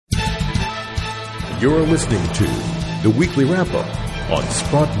You're listening to the Weekly Wrap-Up on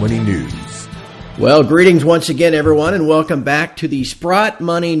Sprott Money News. Well, greetings once again, everyone, and welcome back to the Sprott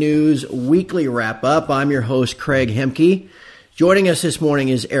Money News Weekly Wrap-Up. I'm your host, Craig Hemke. Joining us this morning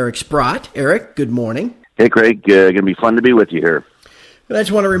is Eric Sprott. Eric, good morning. Hey, Craig. Going to be fun to be with you here. I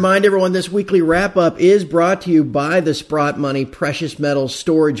just want to remind everyone this weekly wrap-up is brought to you by the Sprott Money Precious Metals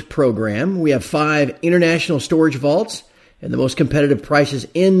Storage Program. We have 5 international storage vaults and the most competitive prices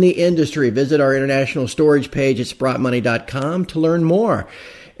in the industry. Visit our international storage page at sprottmoney.com to learn more.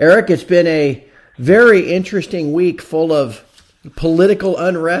 Eric, it's been a very interesting week full of political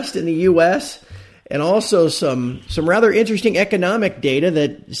unrest in the U.S. and also some rather interesting economic data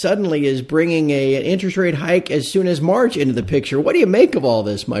that suddenly is bringing an interest rate hike as soon as March into the picture. What do you make of all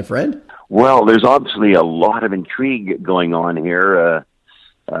this, my friend? Well, there's obviously a lot of intrigue going on here.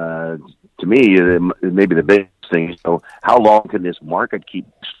 To me, maybe the biggest thing is, how long can this market keep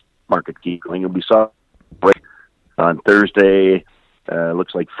going? And we saw break on Thursday.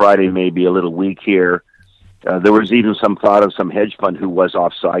 Looks like Friday may be a little weak here. There was even some thought of some hedge fund who was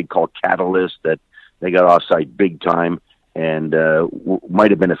offside called Catalyst that they got offside big time and might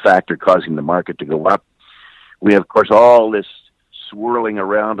have been a factor causing the market to go up. We have, of course, all this swirling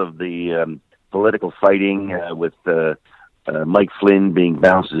around of the political fighting with Mike Flynn being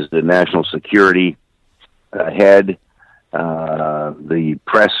bounced as the national security head. The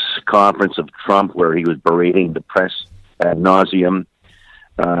press conference of Trump where he was berating the press ad nauseum.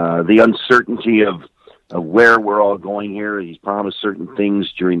 The uncertainty of where we're all going here. He's promised certain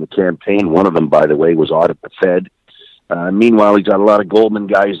things during the campaign. One of them, by the way, was audit the Fed. Meanwhile, he's got a lot of Goldman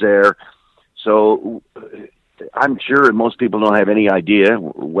guys there. So I'm sure most people don't have any idea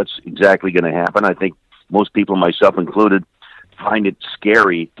what's exactly going to happen. I think most people, myself included, find it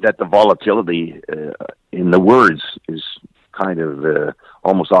scary that the volatility in the words is kind of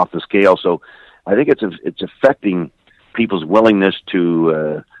almost off the scale. So I think it's affecting people's willingness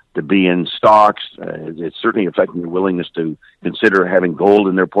to be in stocks. It's certainly affecting their willingness to consider having gold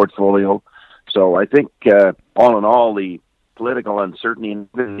in their portfolio. So I think, all in all, the political uncertainty and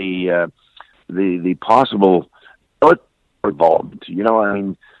even the possible involvement. I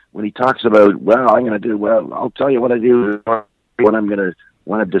mean, when he talks about, I'm going to do, I'll tell you what I do when I'm going to,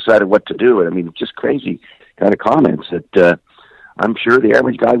 when I've decided what to do. I mean, just crazy kind of comments that I'm sure the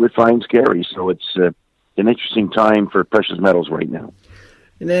average guy would find scary. So it's an interesting time for precious metals right now.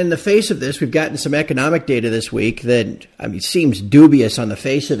 And then in the face of this, we've gotten some economic data this week that, seems dubious on the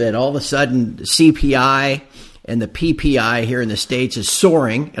face of it. All of a sudden, the CPI and the PPI here in the States is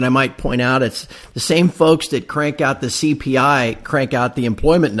soaring. And I might point out it's the same folks that crank out the CPI, crank out the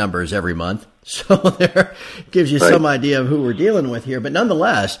employment numbers every month. So there gives you some idea of who we're dealing with here. But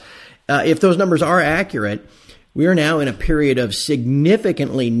nonetheless, if those numbers are accurate, we are now in a period of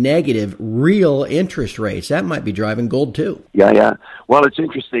significantly negative real interest rates. That might be driving gold, too. Yeah. Well, it's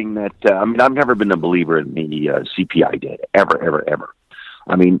interesting that, I've never been a believer in the CPI data, ever.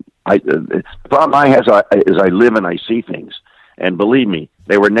 The problem I have is I live and I see things. And believe me,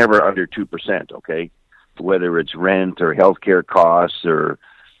 they were never under 2%, okay? Whether it's rent or healthcare costs or,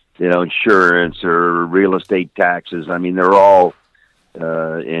 insurance or real estate taxes. They're all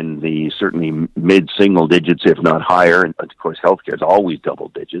in the certainly mid-single digits, if not higher. And, of course, healthcare is always double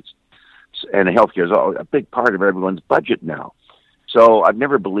digits. And healthcare is a big part of everyone's budget now. So I've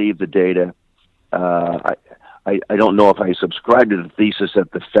never believed the data. I don't know if I subscribe to the thesis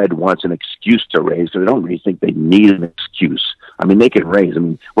that the Fed wants an excuse to raise, because I don't really think they need an excuse. They can raise.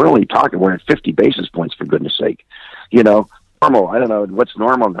 We're only talking, we're at 50 basis points, for goodness sake. Normal, I don't know, what's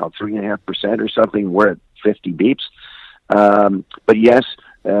normal now, 3.5% or something? We're at 50 beeps. But yes,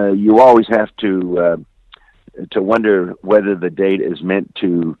 you always have to wonder whether the data is meant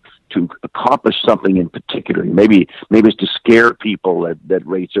to accomplish something in particular. Maybe it's to scare people that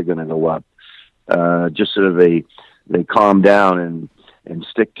rates are going to go up. Just so they calm down and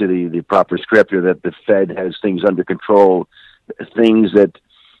stick to the proper script, or that the Fed has things under control, things that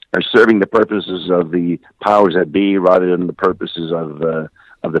are serving the purposes of the powers that be rather than the purposes of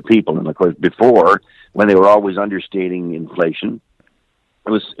the people. And of course, before, when they were always understating inflation, it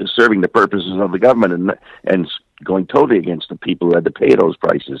was serving the purposes of the government and going totally against the people who had to pay those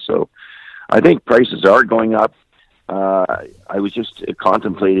prices. So I think prices are going up. I was just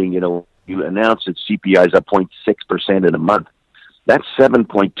contemplating, you announced that CPI is up 0.6% in a month. That's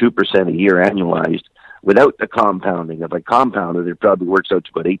 7.2% a year annualized without the compounding. If I compounded, it probably works out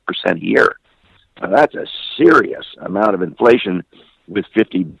to about 8% a year. That's a serious amount of inflation with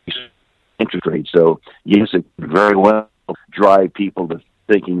 50 interest rates. So yes, it could very well drive people to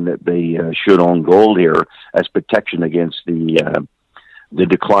thinking that they should own gold here as protection against the the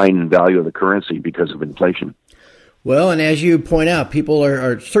decline in value of the currency because of inflation. Well, and as you point out, people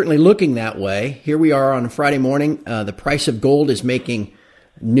are certainly looking that way. Here we are on a Friday morning. The price of gold is making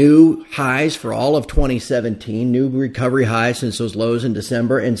new highs for all of 2017, new recovery highs since those lows in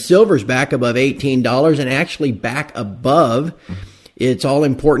December. And silver's back above $18 and actually back above its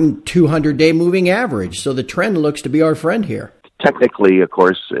all-important 200-day moving average. So the trend looks to be our friend here. Technically, of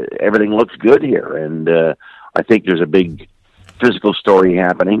course, everything looks good here. And I think there's a big physical story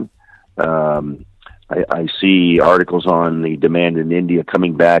happening. I see articles on the demand in India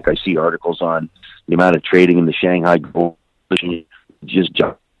coming back. I see articles on the amount of trading in the Shanghai Gold just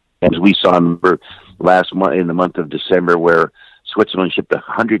jumped. As we saw last month, in the month of December, where Switzerland shipped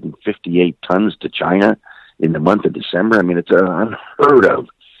 158 tons to China in the month of December. I mean, it's unheard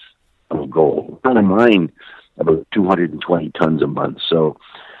of gold. Not in mind about 220 tons a month. So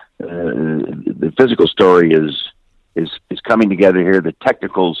the physical story is coming together here. The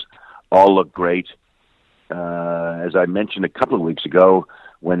technicals all look great. As I mentioned a couple of weeks ago,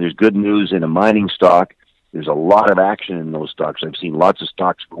 when there's good news in a mining stock, there's a lot of action in those stocks. I've seen lots of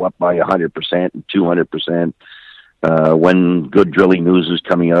stocks go up by 100% and 200%. When good drilling news is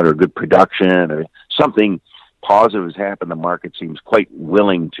coming out or good production or something positive has happened, the market seems quite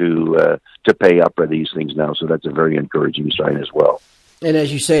willing to pay up for these things now. So that's a very encouraging sign as well. And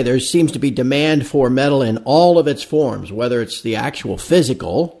as you say, there seems to be demand for metal in all of its forms, whether it's the actual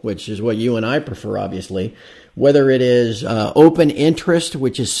physical, which is what you and I prefer, obviously, whether it is open interest,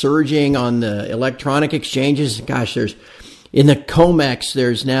 which is surging on the electronic exchanges. Gosh, in the COMEX,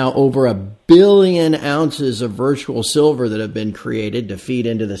 there's now over 1 billion ounces of virtual silver that have been created to feed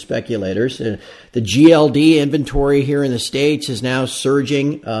into the speculators. The GLD inventory here in the States is now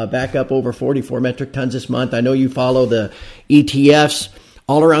surging back up over 44 metric tons this month. I know you follow the ETFs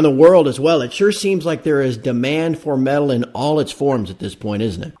all around the world as well. It sure seems like there is demand for metal in all its forms at this point,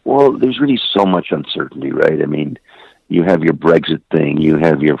 isn't it? Well, there's really so much uncertainty, right? I mean, you have your Brexit thing, you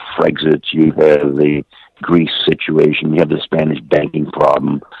have your Frexit, you have the Greece situation, you have the Spanish banking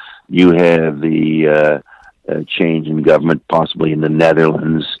problem, you have the change in government possibly in the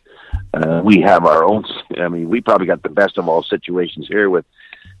Netherlands. We have our own, I mean, we probably got the best of all situations here with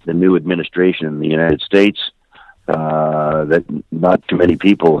the new administration in the United States. That not too many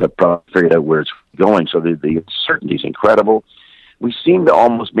people have probably figured out where it's going. So the uncertainty is incredible. We seem to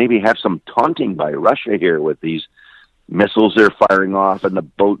almost maybe have some taunting by Russia here with these missiles they're firing off and the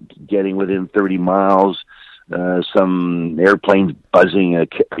boat getting within 30 miles, some airplanes buzzing a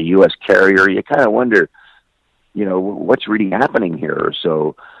U.S. carrier. You kind of wonder, what's really happening here.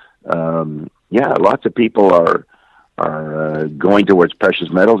 So, lots of people are going towards precious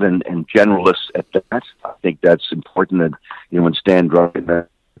metals and generalists at that. I think that's important that, when Stan Druckenmiller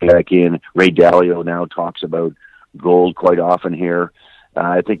back in, Ray Dalio now talks about gold quite often here.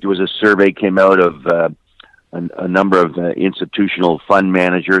 I think there was a survey came out of a number of institutional fund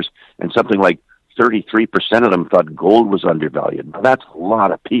managers, and something like 33% of them thought gold was undervalued. Now, that's a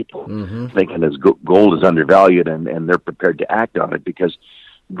lot of people thinking that gold is undervalued, and they're prepared to act on it, because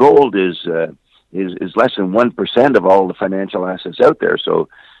gold is less than 1% of all the financial assets out there. So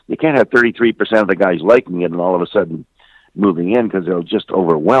you can't have 33% of the guys liking it and all of a sudden moving in, because they'll just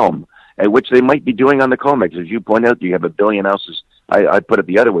overwhelm, which they might be doing on the COMEX. As you point out, you have 1 billion ounces. I put it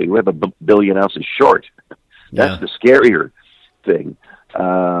the other way. You have 1 billion ounces short. That's the scarier thing.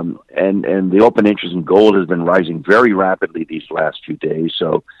 And the open interest in gold has been rising very rapidly these last few days.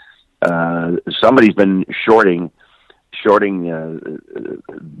 So somebody's been shorting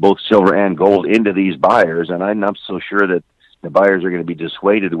both silver and gold into these buyers, and I'm not so sure that the buyers are going to be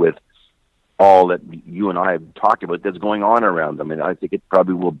dissuaded with all that you and I have talked about that's going on around them. And I think it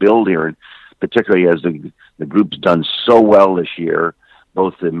probably will build here, and particularly as the group's done so well this year,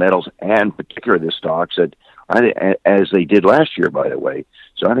 both the metals and particularly the stocks, that as they did last year, by the way.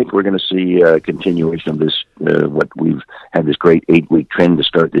 So I think we're going to see a continuation of this, what we've had this great 8-week trend to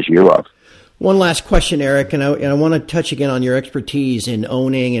start this year off. One last question, Eric, and I want to touch again on your expertise in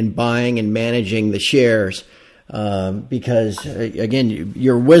owning and buying and managing the shares, because, again,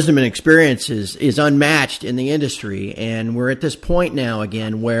 your wisdom and experience is unmatched in the industry, and we're at this point now,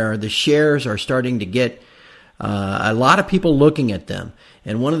 again, where the shares are starting to get a lot of people looking at them.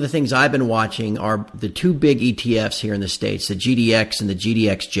 And one of the things I've been watching are the two big ETFs here in the States, the GDX and the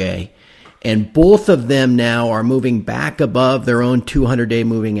GDXJ. And both of them now are moving back above their own 200-day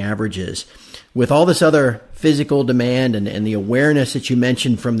moving averages. With all this other physical demand and the awareness that you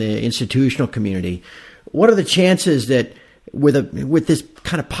mentioned from the institutional community, what are the chances that with this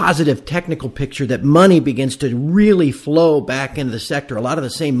kind of positive technical picture that money begins to really flow back into the sector, a lot of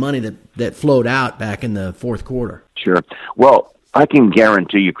the same money that flowed out back in the fourth quarter? Sure. Well, I can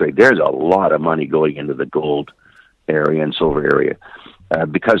guarantee you, Craig, there's a lot of money going into the gold area and silver area.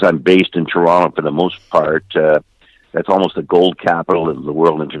 Because I'm based in Toronto for the most part, that's almost the gold capital of the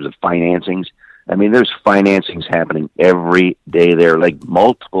world in terms of financings. I mean, there's financings happening every day there, like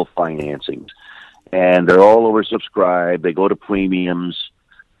multiple financings. And they're all oversubscribed. They go to premiums.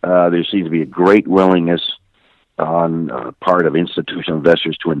 There seems to be a great willingness on part of institutional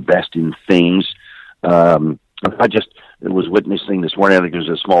investors to invest in things. I just was witnessing this morning, I think there's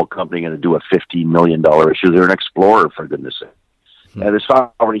a small company going to do a $15 million issue. They're an explorer, for goodness sake. And it's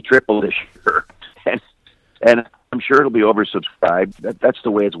already tripled this year. And I'm sure it'll be oversubscribed. That's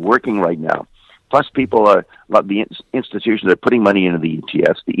the way it's working right now. Plus, people are, the institutions are putting money into the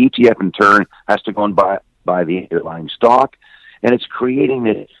ETFs. The ETF, in turn, has to go and buy the underlying stock. And it's creating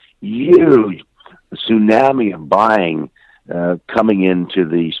this huge tsunami of buying coming into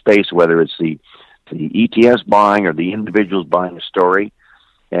the space, whether it's the ETFs buying or the individuals buying a story.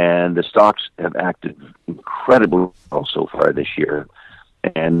 And the stocks have acted incredibly well so far this year.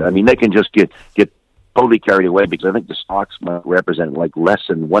 And, I mean, they can just get totally carried away because I think the stocks might represent like less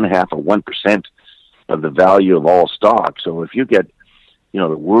than 1% of the value of all stocks. So if you get,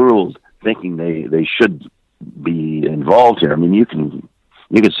 the world thinking they should be involved here, I mean, you can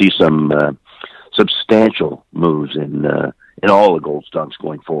see some substantial moves in all the gold stocks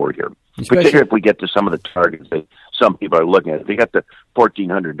going forward here. Particularly if we get to some of the targets that some people are looking at. If they got the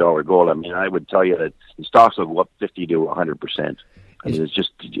 $1,400 gold, I mean, I would tell you that the stocks will go up 50 to 100%. I mean,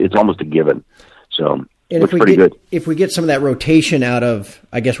 it's almost a given. So it looks pretty good. If we get some of that rotation out of,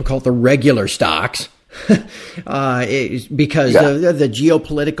 I guess we'll call it the regular stocks, because of the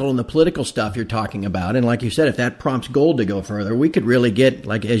geopolitical and the political stuff you're talking about. And like you said, if that prompts gold to go further, we could really get,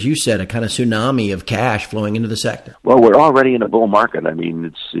 like, as you said, a kind of tsunami of cash flowing into the sector. Well, we're already in a bull market. I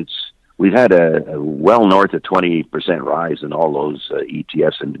mean, we've had a well north of 20% rise in all those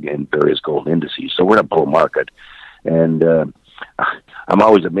ETFs and various gold indices. So we're in a bull market. And I'm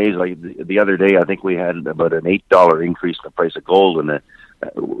always amazed. Like the other day, I think we had about an $8 increase in the price of gold, and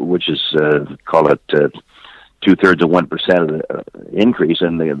which is call it 2/3 of 1% of the increase,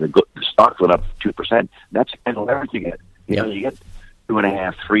 and the stock went up 2%. That's the kind of leverage you get. You get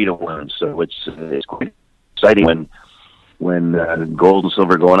 2.5, 3 to 1. So it's quite exciting when gold and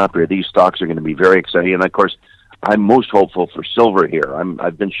silver going up here. These stocks are going to be very exciting, and of course, I'm most hopeful for silver here.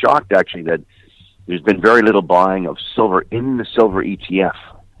 I've been shocked actually that there's been very little buying of silver in the silver ETF,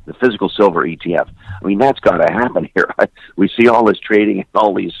 the physical silver ETF. I mean, that's got to happen here. We see all this trading and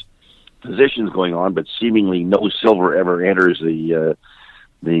all these positions going on, but seemingly no silver ever enters the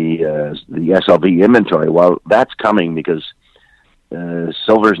SLV inventory. Well, that's coming because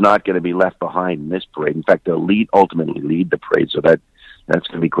silver's not going to be left behind in this parade. In fact, they'll ultimately lead the parade, so that's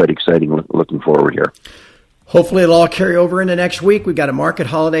going to be quite exciting looking forward here. Hopefully it'll all carry over into next week. We've got a market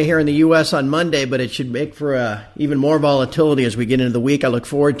holiday here in the U.S. on Monday, but it should make for even more volatility as we get into the week. I look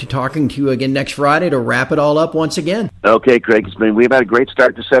forward to talking to you again next Friday to wrap it all up once again. Okay, Craig. We've had a great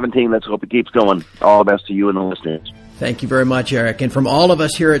start to 17. Let's hope it keeps going. All the best to you and the listeners. Thank you very much, Eric. And from all of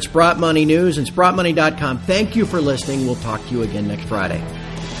us here at Sprott Money News and SprottMoney.com, thank you for listening. We'll talk to you again next Friday.